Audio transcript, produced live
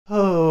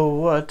Oh,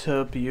 what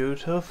a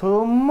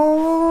beautiful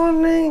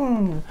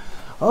morning!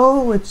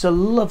 Oh, it's a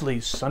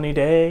lovely sunny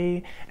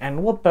day,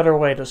 and what better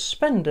way to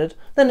spend it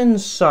than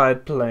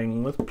inside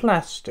playing with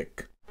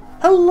plastic?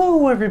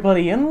 Hello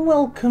everybody, and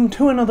welcome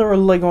to another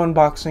LEGO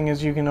unboxing,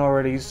 as you can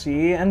already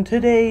see, and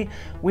today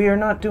we are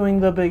not doing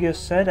the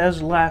biggest set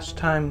as last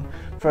time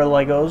for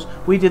LEGOs.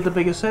 We did the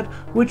biggest set,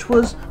 which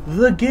was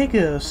the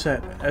Giga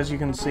set, as you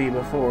can see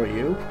before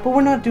you, but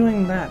we're not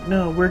doing that.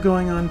 No, we're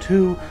going on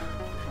to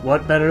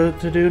what better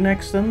to do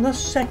next than the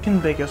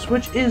second biggest,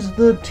 which is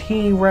the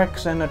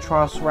T.Rex and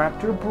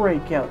Atrociraptor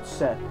breakout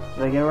set.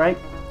 Did I get it right?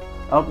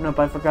 Oh, nope,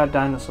 I forgot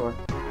dinosaur.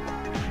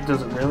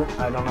 Does it really?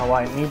 I don't know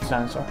why it needs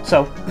dinosaur.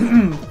 So,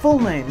 full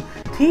name,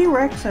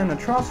 T.Rex and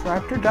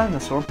Atrociraptor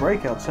Dinosaur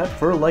Breakout Set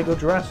for LEGO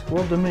Jurassic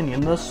World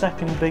Dominion, the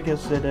second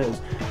biggest it is,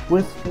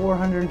 with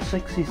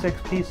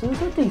 466 pieces,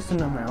 a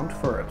decent amount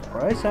for its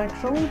price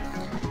actually.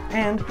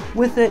 And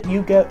with it,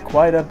 you get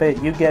quite a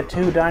bit. You get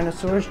two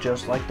dinosaurs,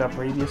 just like the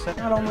previous set.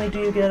 Not only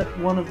do you get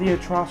one of the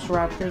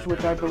Atrociraptors,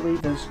 which I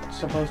believe is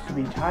supposed to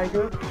be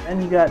Tiger,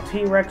 and you got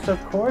T-Rex, of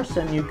course,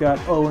 and you got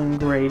Owen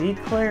Grady,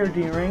 Claire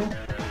Deering,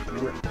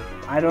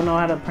 I don't know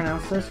how to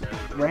pronounce this,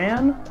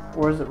 Ran?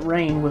 Or is it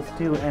Rain with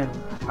two N?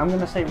 I'm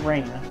gonna say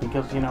Rain,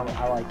 because, you know,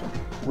 I like it.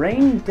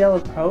 Rain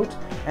Delacote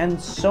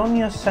and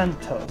Sonia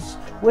Santos,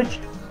 which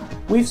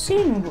we've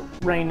seen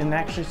Rain in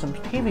actually some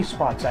TV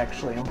spots,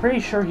 actually. I'm pretty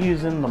sure he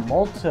was in the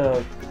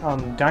Malta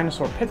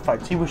dinosaur pit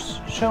fights. He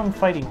was shown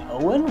fighting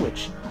Owen,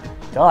 which,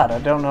 God, I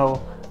don't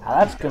know how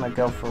that's gonna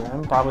go for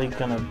him. Probably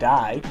gonna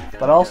die.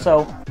 But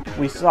also,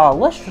 we saw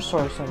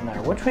Lestrosaurus in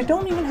there, which we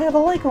don't even have a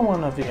LEGO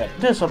one of yet.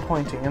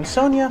 Disappointing. And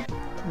Sonia,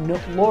 no,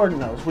 Lord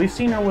knows. We've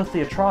seen her with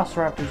the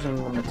Atrociraptors in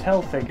the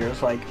Mattel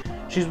figures. Like,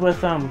 she's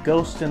with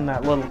Ghost in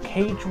that little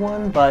cage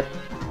one, but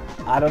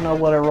I don't know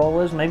what her role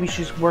is. Maybe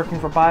she's working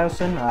for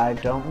Biosyn, I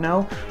don't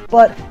know.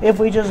 But if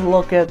we just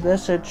look at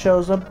this, it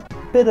shows a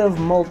bit of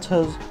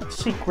Malta's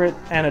secret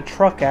and a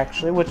truck,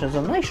 actually, which is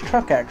a nice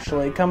truck,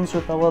 actually. It comes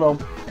with a little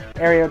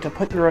area to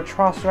put your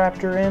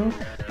Atrociraptor in.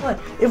 But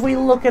if we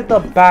look at the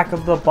back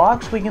of the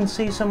box, we can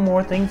see some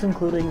more things,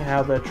 including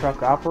how the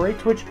truck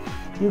operates, which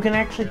you can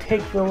actually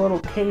take the little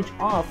cage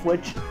off,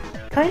 which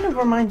kind of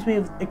reminds me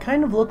of, it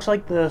kind of looks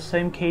like the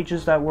same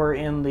cages that were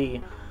in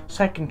the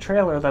second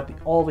trailer that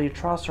all the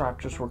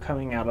Atrociraptors were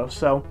coming out of,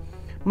 so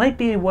might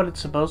be what it's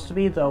supposed to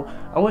be, though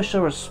I wish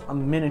there was a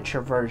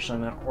miniature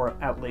version, or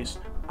at least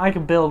I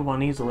could build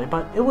one easily,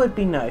 but it would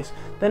be nice.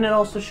 Then it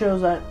also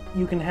shows that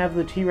you can have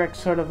the T-Rex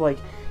sort of like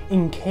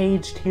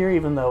encaged here,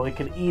 even though it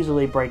could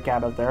easily break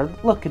out of there.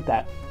 Look at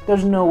that.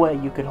 There's no way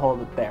you could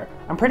hold it there.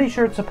 I'm pretty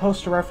sure it's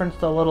supposed to reference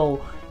the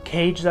little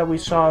cage that we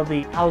saw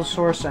the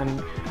Allosaurus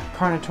and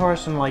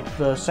Carnotaurus in like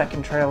the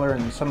second trailer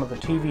and some of the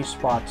TV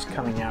spots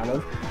coming out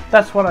of.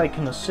 That's what I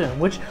can assume,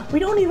 which we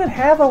don't even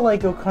have a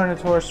LEGO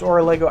Carnotaurus or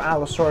a LEGO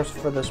Allosaurus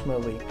for this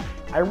movie.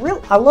 I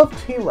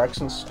love T-Rex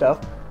and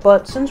stuff,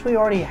 but since we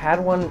already had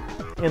one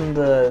in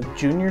the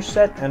junior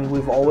set and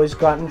we've always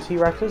gotten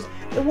T-Rexes,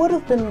 it would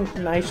have been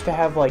nice to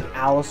have like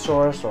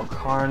Allosaurus or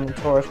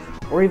Carnotaurus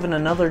or even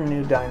another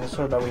new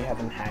dinosaur that we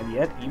haven't had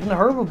yet, even a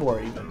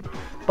herbivore even.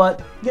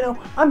 But, you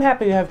know, I'm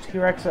happy to have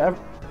T-Rex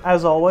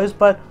as always,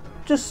 but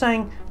just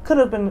saying, could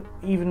have been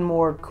even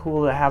more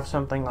cool to have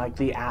something like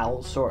the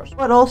Allosaurus.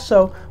 But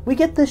also, we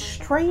get this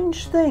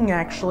strange thing,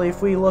 actually,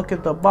 if we look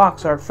at the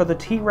box art for the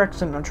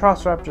T-Rex and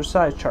Atrociraptor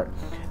size chart.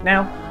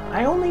 Now,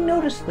 I only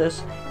noticed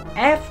this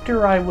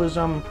after I was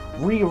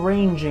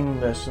rearranging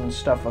this and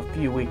stuff a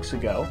few weeks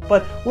ago,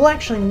 but we'll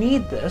actually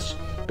need this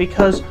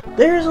because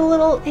there's a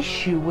little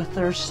issue with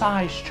their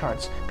size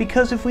charts.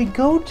 Because if we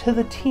go to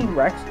the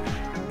T-Rex,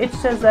 it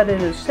says that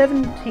it is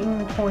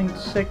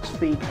 17.6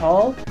 feet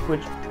tall,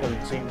 which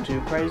doesn't seem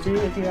too crazy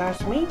if you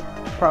ask me,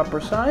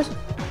 proper size,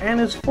 and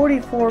is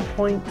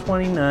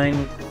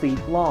 44.29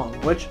 feet long,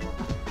 which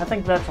I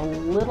think that's a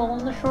little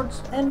on the short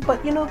end,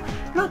 but you know,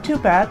 not too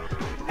bad.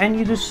 And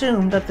you'd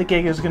assume that the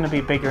Giga is going to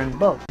be bigger in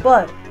both.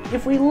 But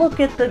if we look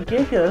at the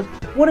Giga,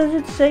 what does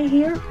it say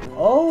here?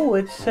 Oh,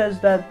 it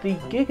says that the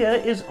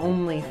Giga is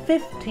only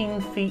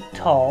 15 feet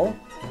tall.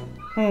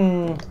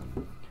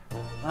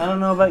 I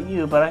don't know about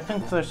you, but I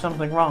think there's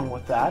something wrong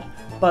with that.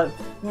 But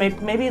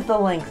maybe the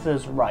length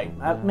is right.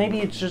 Maybe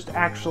it's just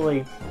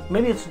actually,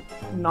 maybe it's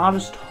not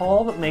as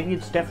tall, but maybe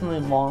it's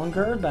definitely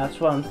longer. That's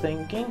what I'm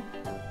thinking.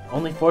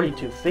 Only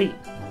 42 feet.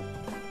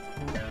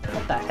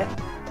 What the heck?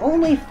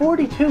 Only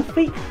 42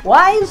 feet?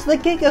 Why is the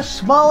Giga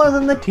smaller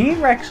than the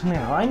T-Rex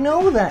now? I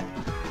know that.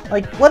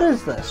 Like, what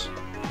is this?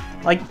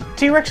 Like,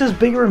 T-Rex is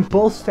bigger in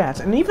both stats,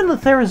 and even the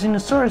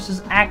Therizinosaurus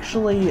is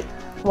actually,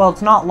 well,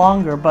 it's not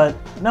longer, but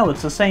no,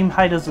 it's the same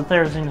height as the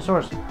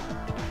Therizinosaurus.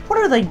 What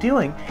are they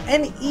doing?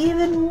 And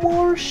even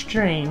more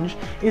strange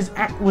is,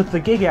 with the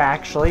Giga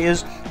actually,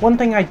 is one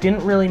thing I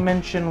didn't really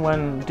mention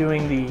when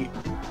doing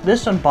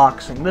this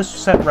unboxing, this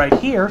set right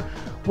here,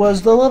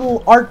 was the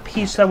little art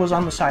piece that was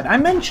on the side. I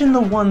mentioned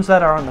the ones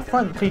that are on the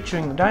front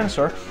featuring the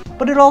dinosaur,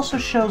 but it also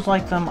shows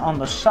like them on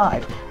the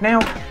side. Now,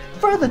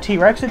 for the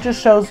T-Rex, it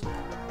just shows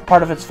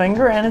part of its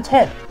finger and its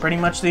head, pretty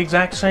much the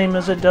exact same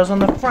as it does on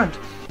the front.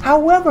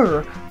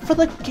 However, for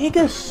the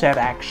Giga set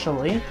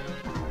actually,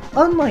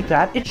 unlike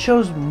that, it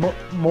shows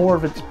more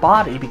of its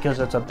body because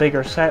it's a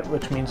bigger set,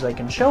 which means they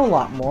can show a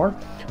lot more.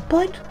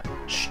 But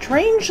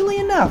strangely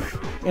enough,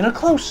 in a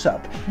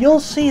close-up, you'll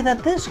see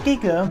that this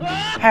Giga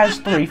has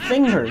 3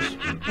 fingers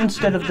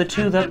instead of the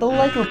 2 that the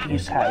Lego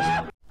piece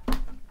has.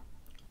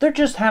 They're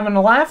just having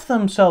a laugh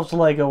themselves,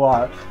 Lego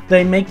are.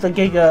 They make the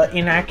Giga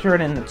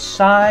inaccurate in its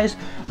size,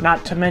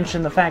 not to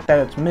mention the fact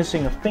that it's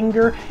missing a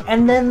finger,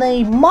 and then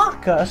they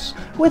mock us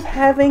with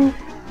having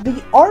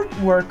the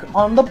artwork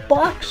on the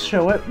box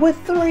show it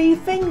with 3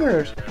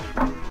 fingers.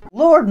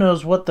 Lord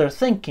knows what they're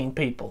thinking,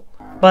 people.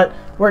 But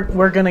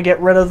we're gonna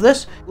get rid of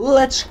this.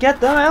 Let's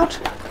get them out.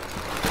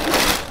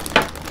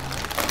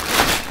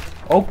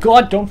 Oh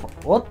God, don't,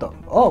 what the,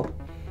 oh.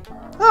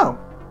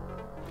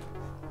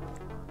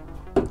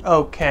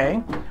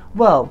 Okay,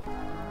 well,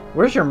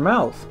 where's your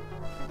mouth?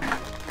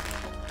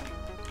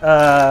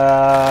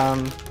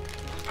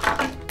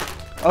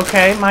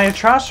 Okay, my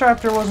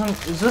Atrociraptor wasn't,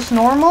 is this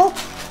normal?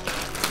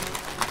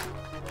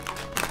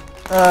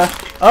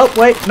 Oh,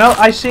 wait, no,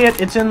 I see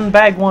it. It's in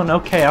bag 1.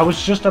 Okay, I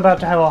was just about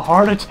to have a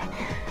heart attack.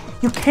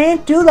 You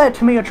can't do that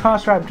to me,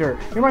 Atrociraptor.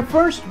 You're my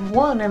first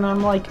one, and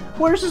I'm like,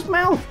 where's his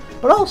mouth?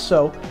 But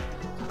also,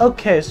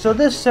 okay, so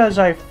this says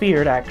I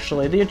feared,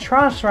 actually. The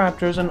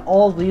Atrociraptors and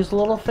all these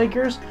little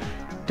figures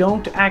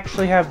don't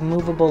actually have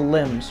movable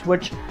limbs,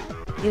 which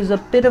is a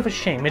bit of a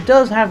shame. It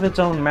does have its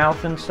own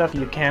mouth and stuff.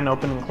 You can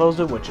open and close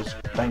it, which is,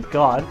 thank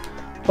God.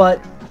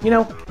 But, you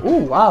know,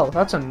 ooh, wow,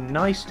 that's a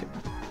nice...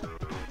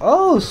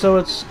 Oh, so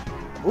it's...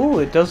 Ooh,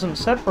 it doesn't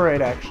separate,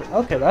 actually.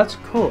 Okay, that's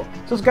cool.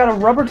 So it's got a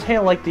rubber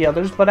tail like the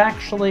others, but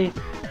actually,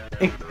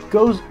 it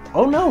goes...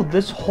 Oh no,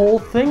 this whole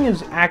thing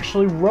is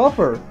actually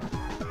rubber.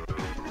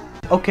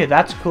 Okay,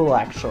 that's cool,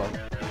 actually.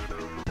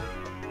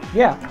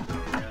 Yeah.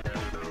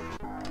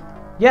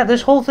 Yeah,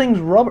 this whole thing's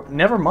rubber.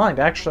 Never mind,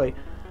 actually.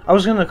 I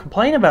was going to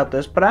complain about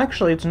this, but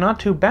actually, it's not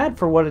too bad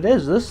for what it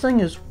is. This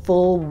thing is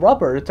full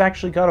rubber. It's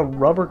actually got a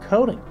rubber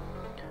coating.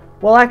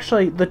 Well,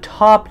 actually, the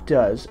top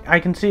does. I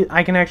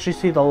can actually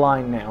see the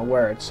line now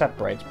where it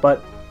separates.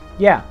 But,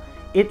 yeah,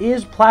 it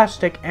is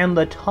plastic, and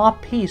the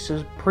top piece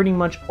is pretty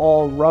much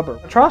all rubber.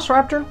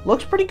 Atrociraptor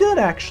looks pretty good,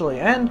 actually.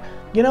 And,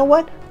 you know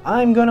what?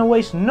 I'm gonna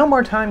waste no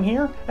more time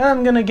here, and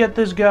I'm gonna get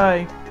this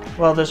guy,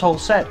 well, this whole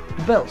set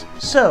built.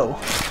 So,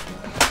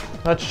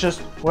 let's just,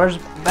 where's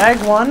bag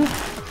 1,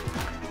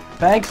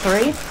 bag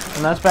 3,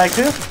 and that's bag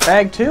 2,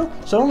 bag 2.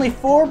 So only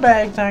 4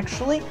 bags,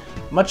 actually,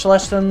 much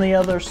less than the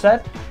other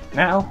set.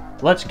 Now,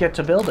 let's get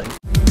to building.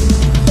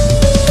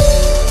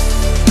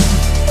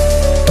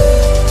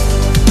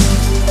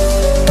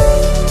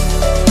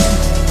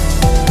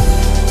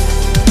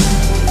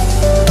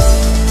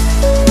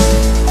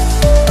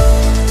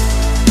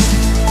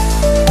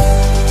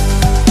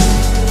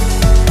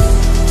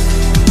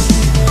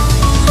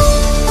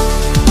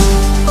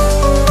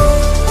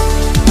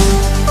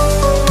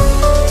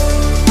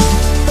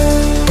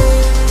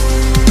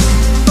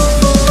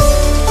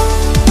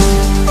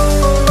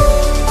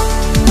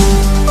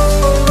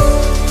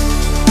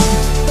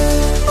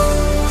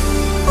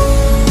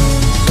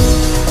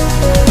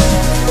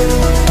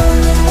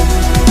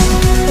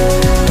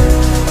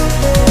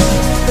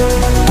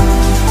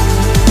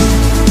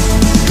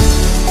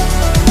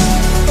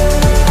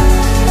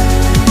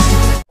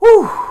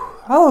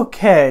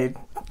 Okay,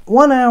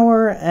 1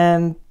 hour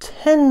and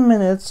 10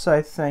 minutes,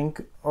 I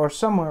think, or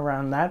somewhere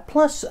around that,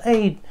 plus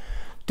a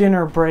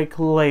dinner break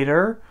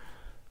later.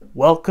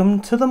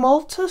 Welcome to the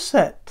Malta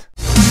set.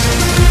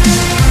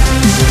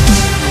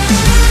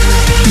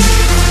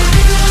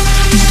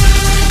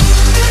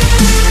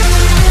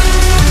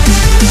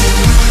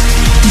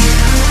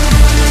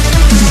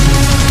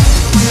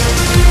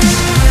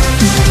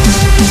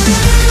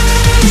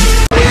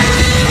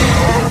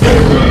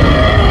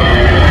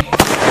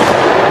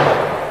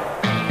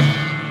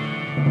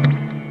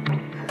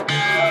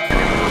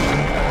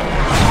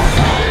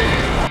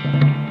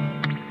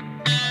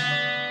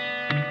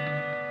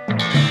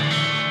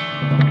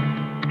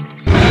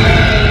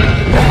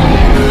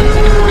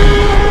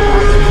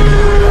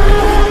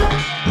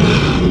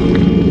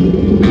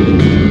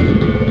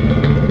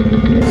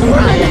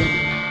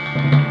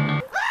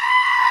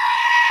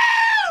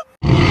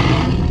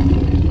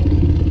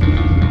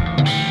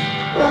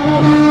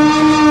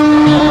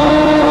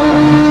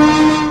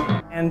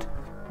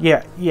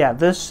 Yeah,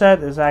 this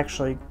set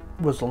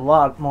was a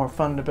lot more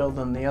fun to build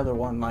than the other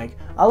one. Like,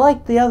 I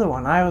liked the other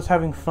one, I was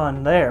having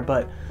fun there,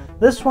 but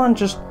this one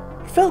just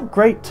felt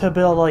great to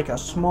build like a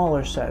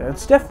smaller set.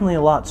 It's definitely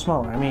a lot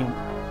smaller. I mean,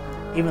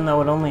 even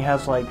though it only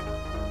has like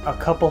a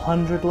couple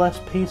hundred less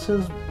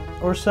pieces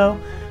or so,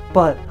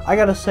 but I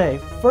gotta say,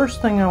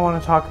 first thing I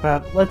want to talk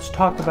about, let's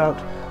talk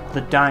about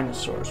the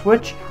dinosaurs,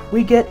 which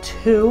we get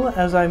 2,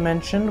 as I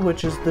mentioned,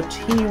 which is the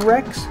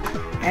T.Rex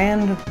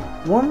and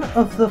one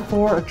of the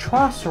 4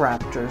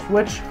 Atrociraptors,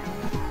 which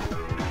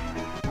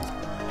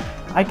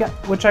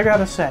I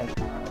gotta say,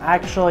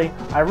 actually,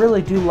 I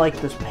really do like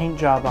this paint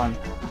job on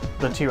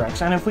the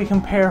T-Rex. And if we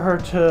compare her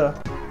to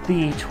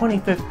the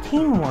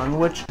 2015 one,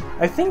 which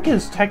I think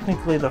is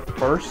technically the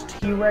first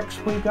T-Rex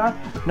we got.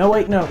 No,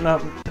 wait, no,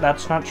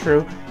 that's not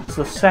true. It's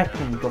the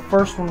second. The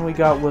first one we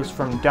got was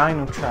from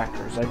Dino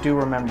Trackers. I do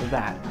remember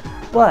that.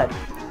 But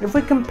if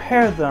we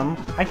compare them,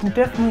 I can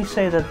definitely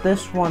say that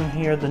this one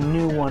here, the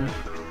new one,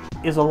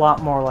 is a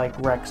lot more like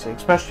Rexy,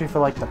 especially for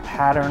like the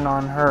pattern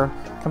on her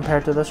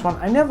compared to this one.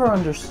 I never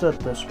understood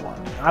this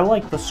one. I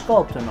like the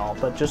sculpt and all,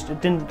 but just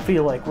it didn't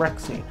feel like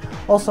Rexy.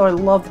 Also, I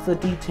love the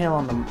detail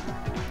on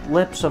the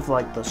lips of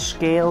like the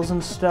scales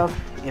and stuff.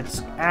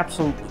 It's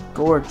absolutely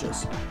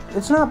gorgeous.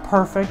 It's not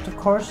perfect, of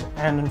course,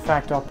 and in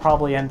fact I'll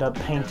probably end up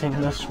painting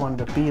this one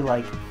to be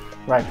like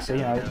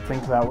Rexy. I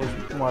think that was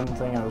one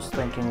thing I was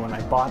thinking when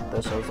I bought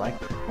this. I was like,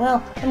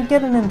 well, I'm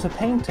getting into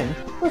painting.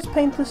 Let's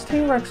paint this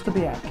T-Rex to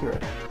be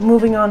accurate.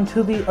 Moving on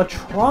to the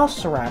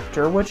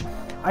Atrociraptor, which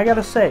I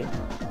gotta say,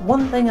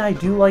 one thing I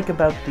do like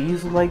about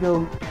these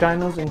Lego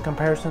dinos in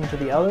comparison to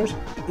the others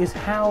is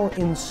how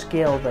in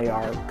scale they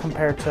are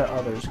compared to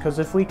others. Because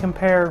if we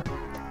compare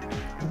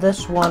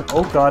this one,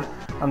 oh god,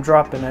 I'm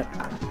dropping it.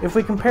 If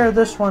we compare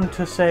this one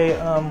to say,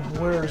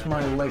 where's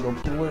my Lego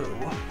Blue?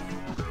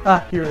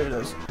 Ah, here it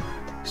is.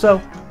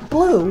 So,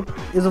 Blue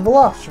is a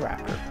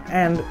Velociraptor,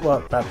 and,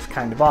 well, that's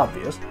kind of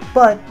obvious,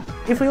 but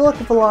if we look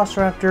at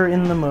Velociraptor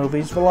in the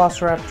movies,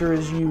 Velociraptor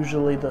is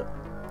usually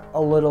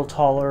a little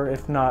taller,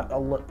 if not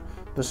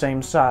the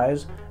same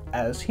size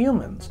as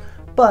humans.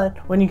 But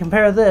when you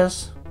compare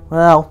this,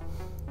 well,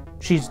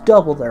 she's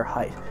double their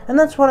height. And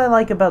that's what I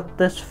like about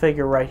this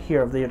figure right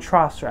here of the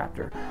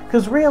Atrociraptor,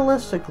 because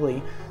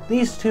realistically,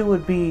 these two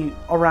would be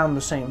around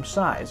the same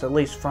size, at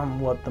least from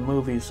what the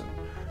movies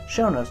have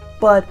shown us.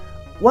 But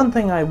one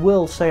thing I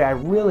will say I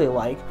really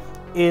like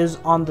is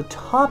on the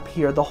top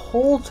here, the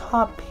whole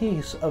top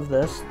piece of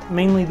this,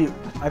 mainly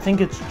I think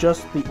it's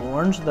just the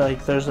orange,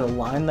 like there's a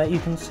line that you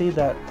can see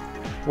that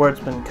where it's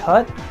been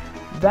cut.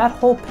 That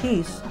whole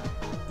piece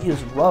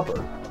is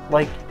rubber.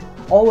 Like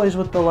always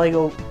with the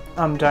Lego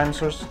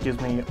dinosaurs, excuse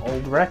me,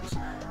 old Rex,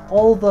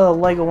 all the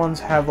Lego ones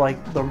have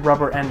like the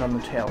rubber end on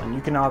the tail, and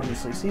you can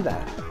obviously see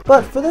that.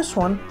 But for this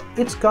one,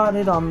 it's got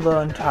it on the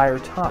entire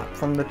top,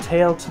 from the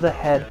tail to the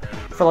head,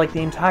 for like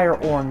the entire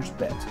orange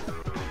bit.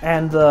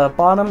 And the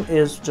bottom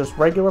is just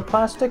regular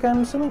plastic,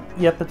 I'm assuming?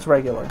 Yep, it's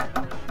regular.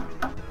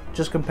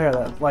 Just compare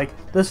that. Like,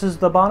 this is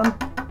the bottom,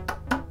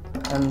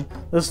 and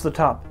this is the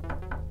top.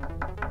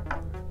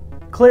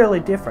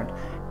 Clearly different.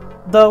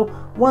 Though,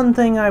 one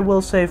thing I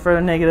will say for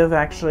a negative,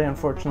 actually,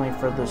 unfortunately,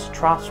 for this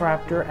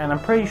Atrociraptor, and I'm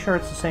pretty sure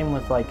it's the same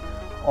with, like,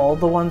 all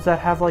the ones that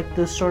have, like,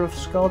 this sort of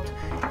sculpt,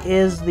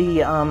 is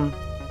the,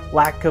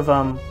 lack of,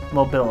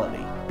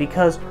 mobility.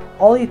 Because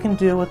all you can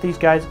do with these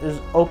guys is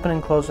open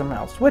and close their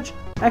mouths, which,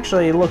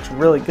 actually, it looks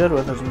really good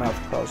with his mouth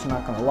closed, I'm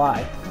not gonna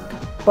lie.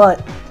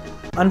 But,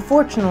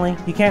 unfortunately,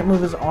 you can't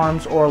move his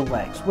arms or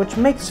legs, which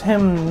makes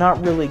him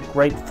not really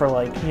great for,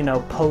 like, you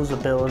know,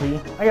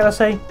 posability. I gotta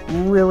say,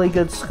 really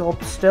good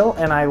sculpt still,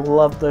 and I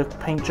love the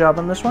paint job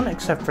on this one,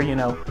 except for, you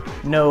know,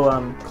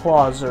 no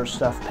claws or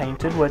stuff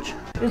painted, which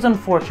is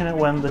unfortunate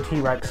when the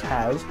T-Rex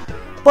has.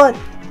 But,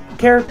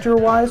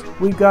 character-wise,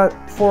 we've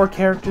got 4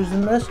 characters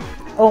in this.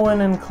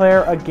 Owen and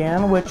Claire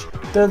again, which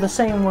they're the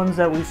same ones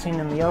that we've seen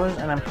in the others,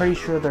 and I'm pretty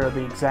sure they're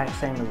the exact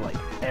same as, like,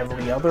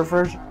 every other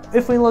version.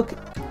 If we look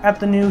at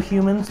the new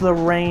humans, the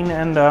Rain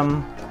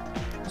and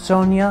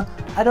Sonia,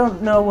 I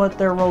don't know what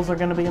their roles are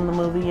going to be in the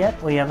movie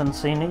yet. We haven't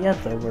seen it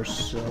yet, though we're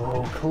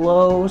so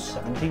close,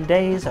 17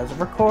 days as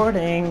of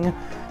recording.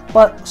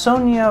 But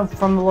Sonia,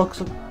 from the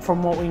looks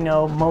from what we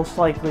know, most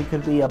likely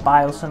could be a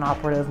Biosyn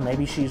operative.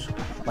 Maybe she's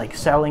like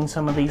selling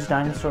some of these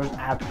dinosaurs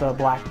at the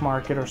black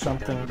market or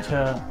something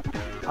to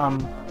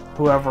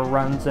whoever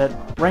runs it.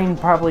 Rain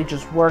probably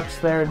just works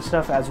there and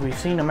stuff, as we've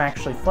seen him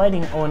actually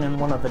fighting Owen in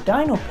one of the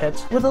dino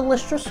pits with a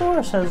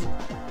Lystrosaurus as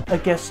a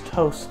guest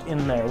host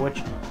in there,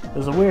 which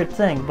is a weird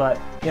thing, but,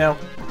 you know,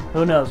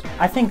 who knows.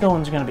 I think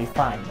Owen's gonna be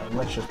fine, though.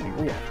 Let's just be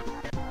real.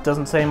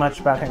 Doesn't say much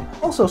about him.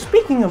 Also,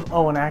 speaking of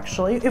Owen,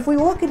 actually, if we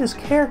look at his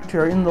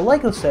character in the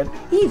Lego set,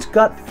 he's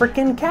got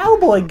frickin'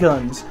 cowboy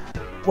guns!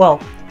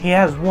 Well, he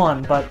has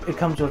one, but it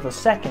comes with a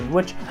second,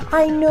 which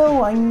I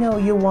know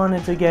you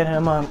wanted to get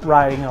him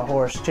riding a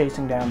horse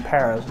chasing down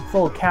Paras,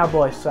 full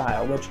cowboy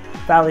style, which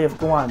Valley of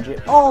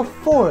Gwanji, all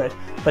for it,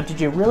 but did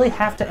you really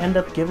have to end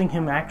up giving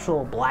him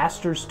actual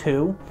blasters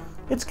too?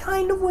 It's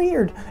kind of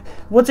weird.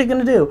 What's he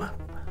gonna do?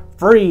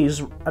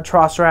 Freeze,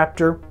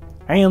 Atrociraptor,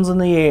 hands in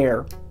the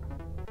air.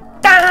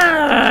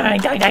 Die!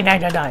 Die, die, die,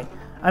 die, die.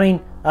 I mean,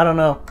 I don't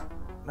know,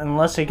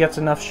 unless he gets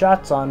enough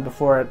shots on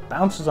before it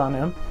bounces on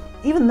him.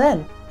 Even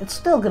then, it's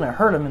still gonna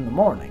hurt him in the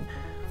morning.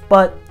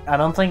 But I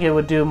don't think it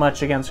would do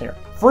much against here.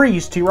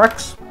 Freeze,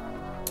 T-Rex!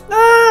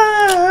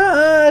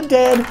 Ah,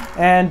 dead!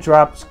 And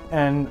drops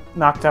and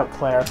knocked out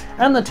Claire.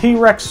 And the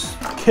T-Rex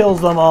kills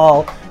them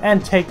all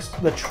and takes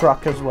the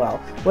truck as well.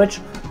 Which,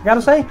 I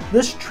gotta say,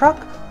 this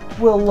truck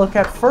will look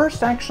at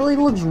first actually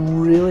looks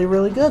really,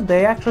 really good.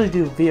 They actually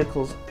do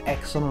vehicles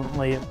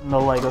excellently in the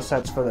Lego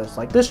sets for this.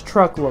 Like, this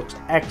truck looks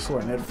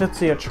excellent. It fits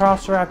the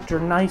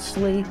Atrociraptor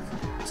nicely.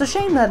 It's a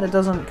shame that it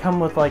doesn't come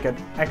with like an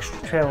extra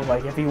trailer,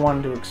 like if you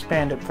wanted to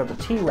expand it for the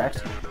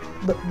T-Rex.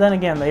 then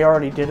again, they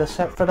already did a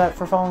set for that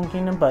for Fallen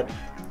Kingdom, but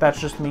that's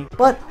just me.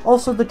 But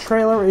also the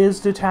trailer is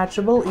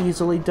detachable,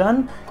 easily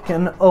done.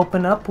 Can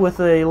open up with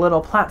a little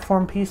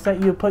platform piece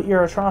that you put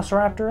your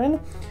Atrociraptor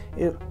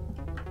in.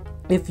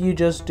 If you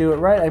just do it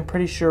right, I'm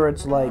pretty sure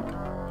it's like,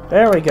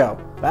 there we go.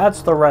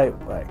 That's the right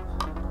way.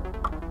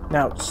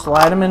 Now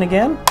slide them in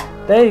again.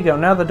 There you go.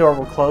 Now the door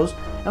will close.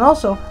 And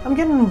also, I'm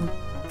getting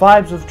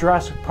vibes of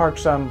Jurassic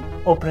Park's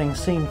opening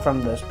scene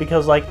from this,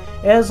 because like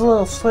it has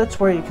little slits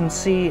where you can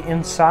see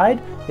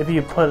inside if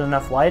you put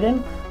enough light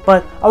in.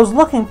 But I was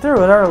looking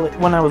through it early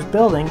when I was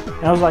building,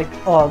 and I was like,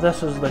 oh,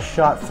 this is the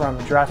shot from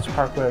Jurassic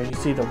Park where you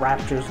see the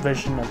raptor's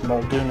vision of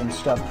Muldoon and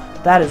stuff.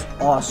 That is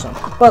awesome.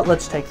 But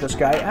let's take this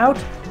guy out,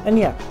 and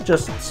yeah,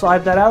 just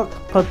slide that out,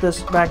 put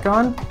this back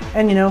on,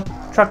 and you know,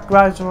 truck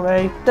drives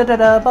away,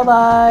 da-da-da,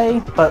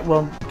 bye-bye, but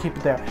we'll keep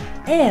it there.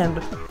 And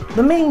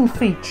the main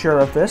feature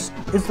of this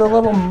is the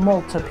little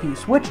Malta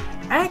piece, which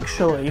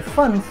actually,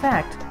 fun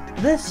fact,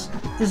 this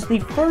is the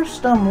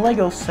first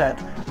Lego set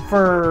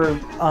for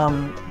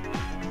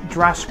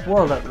Jurassic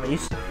World, at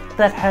least,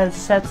 that has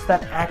sets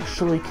that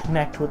actually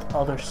connect with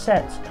other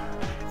sets.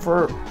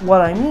 For what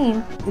I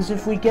mean is,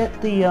 if we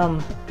get the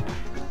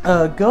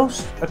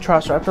Ghost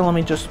Atrociraptor, let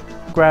me just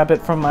grab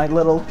it from my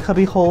little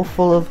cubby hole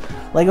full of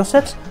Lego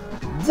sets.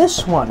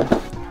 This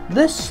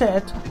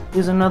set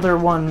is another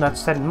one that's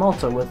set in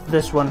Malta, with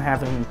this one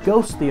having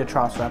Ghost the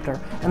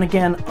Atrociraptor, and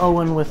again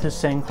Owen with his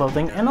same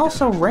clothing, and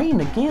also Rain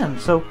again.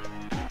 So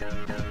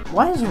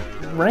why is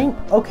Rain?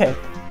 Okay.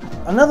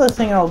 Another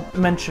thing I'll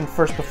mention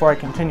first before I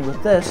continue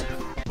with this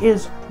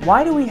is,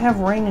 why do we have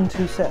Rain in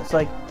two sets?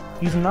 Like,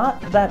 he's not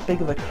that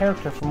big of a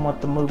character from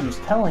what the movie's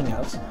telling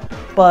us,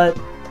 but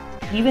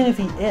even if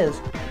he is,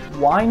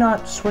 why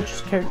not switch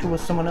his character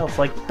with someone else,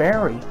 like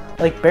Barry?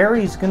 Like,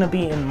 Barry's gonna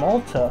be in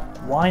Malta,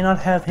 why not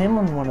have him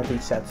on one of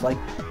these sets? Like,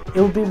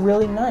 it would be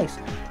really nice,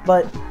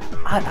 but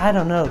I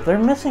don't know, they're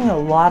missing a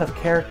lot of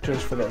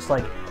characters for this.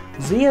 Like,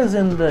 Zia's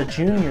in the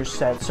junior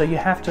set, so you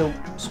have to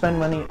spend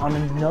money on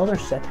another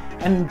set,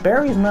 and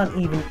Barry's not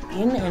even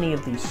in any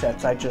of these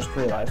sets, I just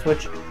realized,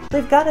 which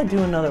they've got to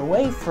do another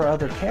way for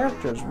other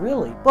characters,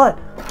 really. But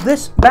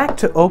this, back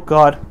to, oh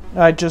god,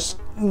 I just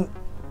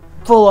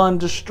full-on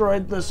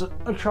destroyed this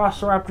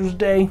Atrociraptor's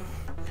day.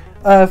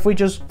 If we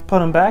just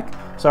put him back,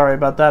 sorry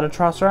about that,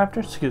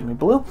 Atrociraptor, excuse me,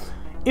 Blue.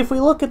 If we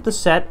look at the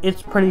set,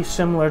 it's pretty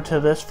similar to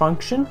this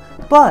function,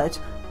 but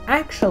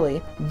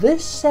actually,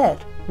 this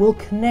set will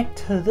connect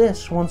to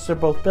this once they're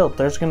both built.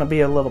 There's going to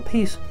be a little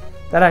piece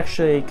that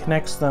actually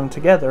connects them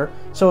together,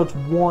 so it's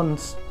one,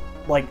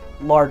 like,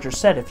 larger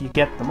set if you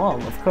get them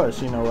all, of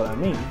course, you know what I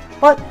mean.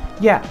 But,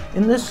 yeah,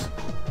 in this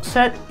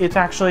set, it's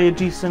actually a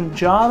decent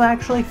job,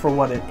 actually, for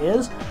what it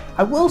is.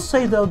 I will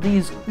say, though,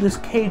 this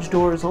cage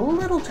door is a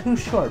little too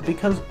short,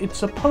 because it's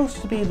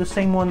supposed to be the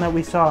same one that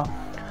we saw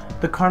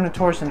the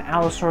Carnotaurus and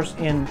Allosaurus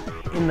in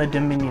the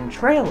Dominion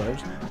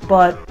trailers,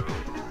 but,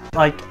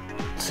 like,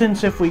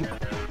 since if we...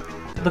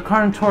 The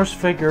Carnotaurus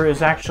figure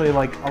is actually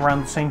like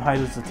around the same height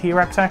as the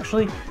T.Rex,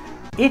 actually.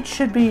 It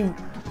should be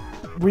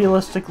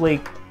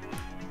realistically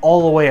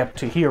all the way up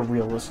to here,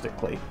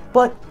 realistically.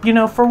 But, you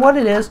know, for what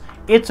it is,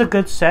 it's a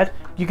good set.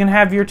 You can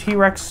have your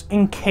T-Rex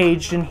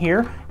encaged in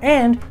here,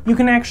 and you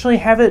can actually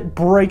have it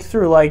break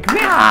through, like,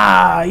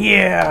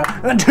 yeah,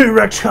 and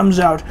T-Rex comes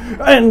out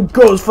and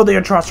goes for the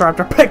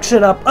Atrociraptor, picks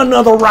it up,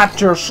 another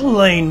raptor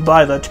slain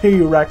by the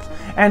T-Rex,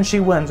 and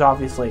she wins,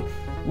 obviously.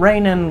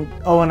 Rain and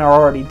Owen are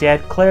already dead.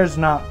 Claire's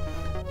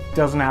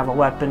doesn't have a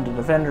weapon to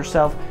defend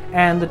herself,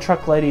 and the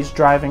truck lady's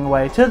driving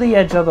away to the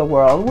edge of the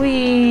world.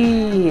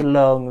 Wee,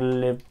 long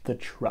live the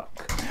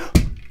truck.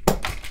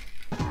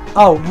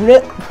 Oh,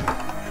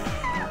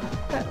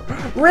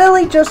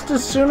 really? Just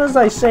as soon as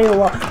I say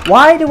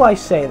why do I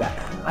say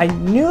that? I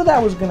knew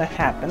that was gonna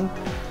happen.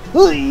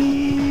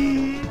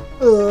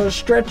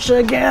 Stretch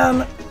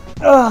again.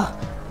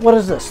 What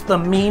is this? The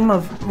meme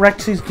of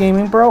Rexy's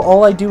Gaming Bro?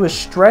 All I do is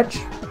stretch?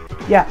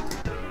 Yeah,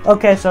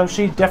 okay, so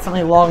she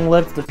definitely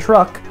long-lived the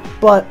truck,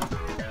 but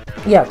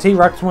yeah,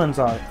 T-Rex wins,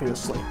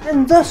 obviously.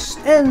 And thus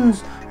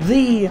ends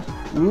the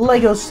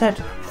Lego set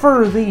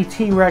for the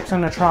T-Rex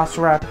and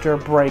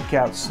Atrociraptor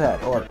breakout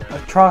set, or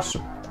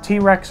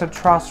T-Rex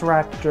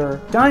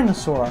Atrociraptor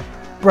dinosaur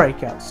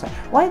breakout set.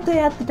 Why'd they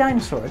add the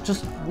dinosaur? It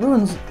just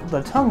ruins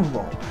the tongue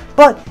roll.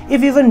 But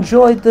if you've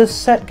enjoyed this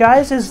set,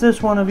 guys, is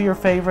this one of your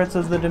favorites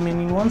of the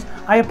Dominion ones?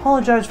 I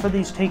apologize for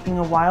these taking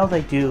a while.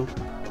 They do,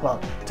 well,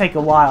 take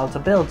a while to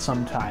build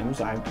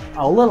sometimes. I'm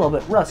a little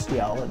bit rusty,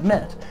 I'll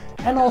admit.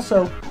 And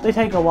also, they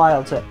take a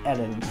while to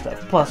edit and stuff.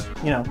 Plus,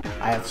 you know,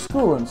 I have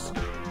school and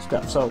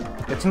stuff, so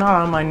it's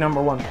not on my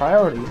 #1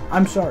 priority.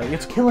 I'm sorry,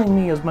 it's killing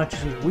me as much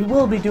as you. We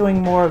will be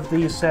doing more of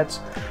these sets,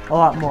 a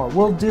lot more.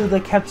 We'll do the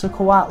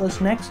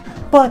Quetzalcoatlus next,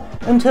 but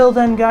until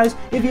then, guys,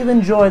 if you've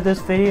enjoyed this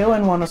video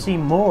and want to see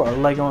more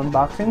LEGO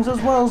unboxings, as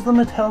well as the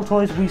Mattel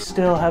toys we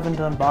still haven't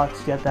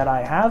unboxed yet that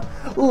I have,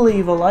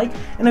 leave a like,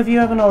 and if you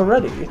haven't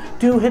already,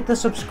 do hit the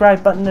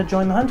subscribe button to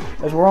join the hunt,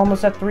 as we're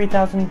almost at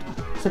 3,000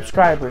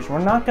 subscribers. We're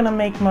not gonna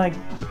make my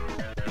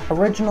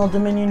original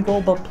Dominion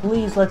goal, but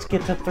please let's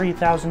get to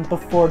 3,000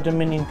 before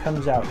Dominion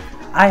comes out.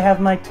 I have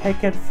my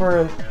ticket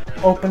for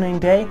opening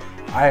day.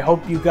 I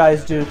hope you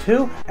guys do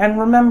too. And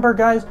remember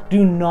guys,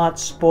 do not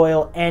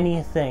spoil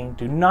anything.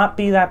 Do not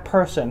be that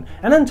person.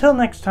 And until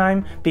next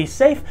time, be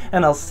safe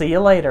and I'll see you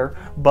later.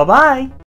 Bye-bye!